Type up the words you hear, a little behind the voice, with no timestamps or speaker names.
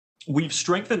we've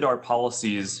strengthened our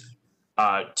policies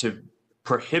to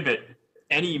prohibit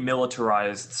any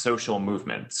militarized social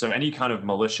movement. So any kind of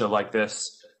militia like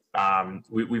this.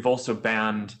 We've also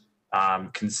banned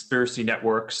conspiracy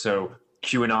networks. So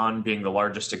QAnon being the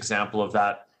largest example of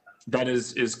that. That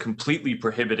is completely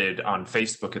prohibited on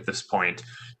Facebook at this point,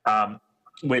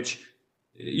 which,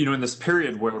 in this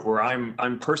period where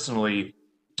I'm personally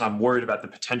worried about the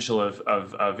potential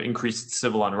of increased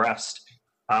civil unrest,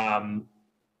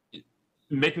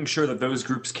 making sure that those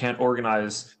groups can't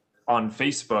organize on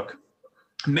Facebook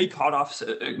may cut off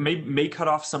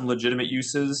some legitimate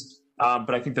uses,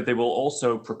 but I think that they will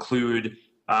also preclude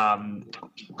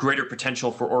greater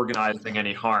potential for organizing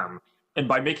any harm. And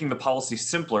by making the policy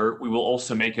simpler, we will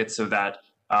also make it so that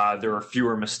there are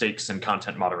fewer mistakes in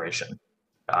content moderation.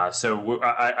 So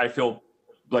I feel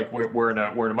like we're in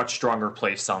a much stronger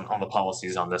place on the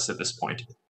policies on this at this point.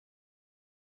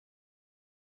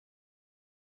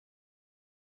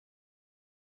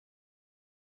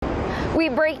 We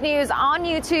break news on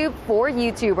YouTube for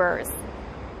YouTubers.